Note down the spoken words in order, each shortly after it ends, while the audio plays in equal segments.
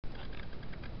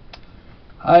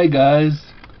Hi guys,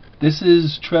 this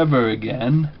is Trevor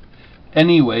again.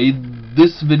 Anyway,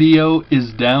 this video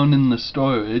is down in the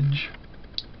storage.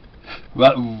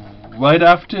 Right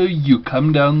after you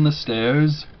come down the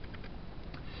stairs,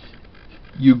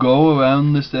 you go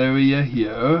around this area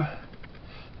here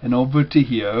and over to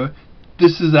here.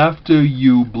 This is after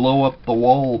you blow up the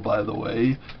wall, by the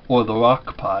way, or the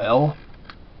rock pile.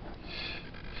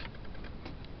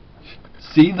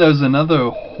 See, there's another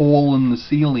hole in the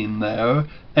ceiling there,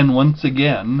 and once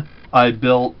again I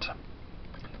built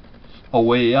a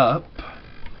way up,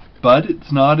 but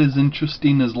it's not as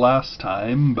interesting as last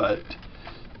time. But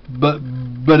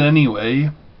anyway,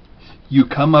 you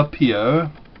come up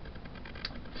here,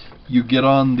 you get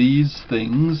on these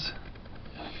things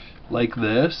like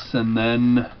this, and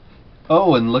then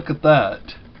and look at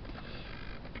that.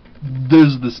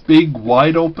 There's this big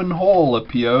wide open hole up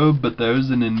here, but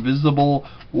there's an invisible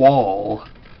wall,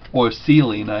 or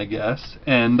ceiling I guess,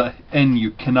 and you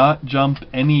cannot jump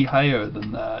any higher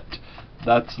than that.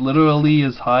 That's literally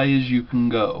as high as you can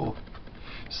go.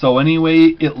 So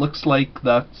anyway, it looks like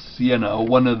that's,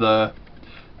 one of the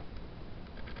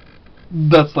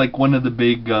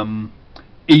big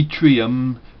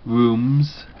atrium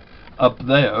rooms up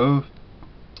there.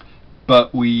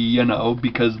 But we,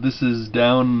 because this is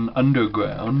down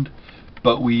underground,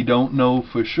 but we don't know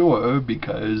for sure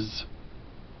because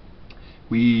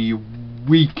we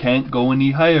can't go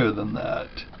any higher than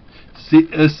that.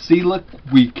 See, look,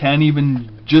 we can't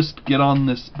even just get on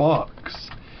this box,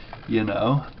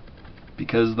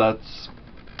 because that's...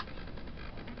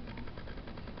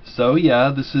 So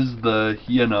yeah, this is the,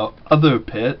 other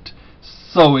pit,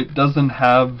 so it doesn't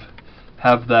have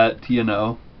that,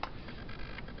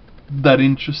 that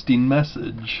interesting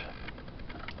message.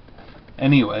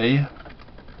 Anyway,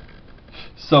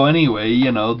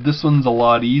 this one's a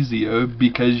lot easier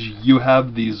because you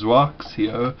have these rocks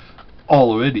here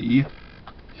already,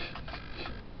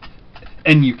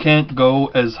 and you can't go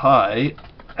as high,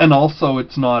 and also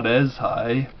it's not as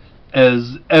high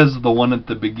as the one at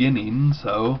the beginning.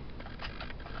 So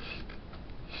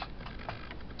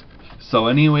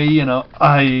anyway,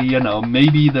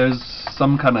 maybe there's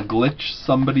some kind of glitch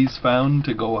somebody's found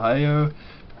to go higher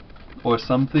or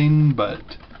something,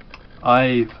 but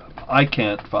I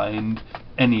can't find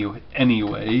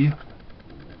anyway.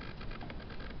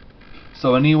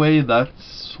 So anyway,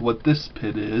 that's what this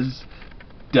pit is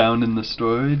down in the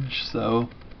storage. So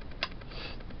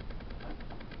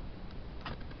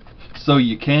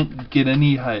you can't get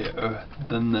any higher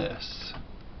than this.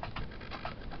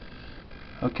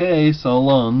 Okay, so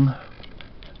long.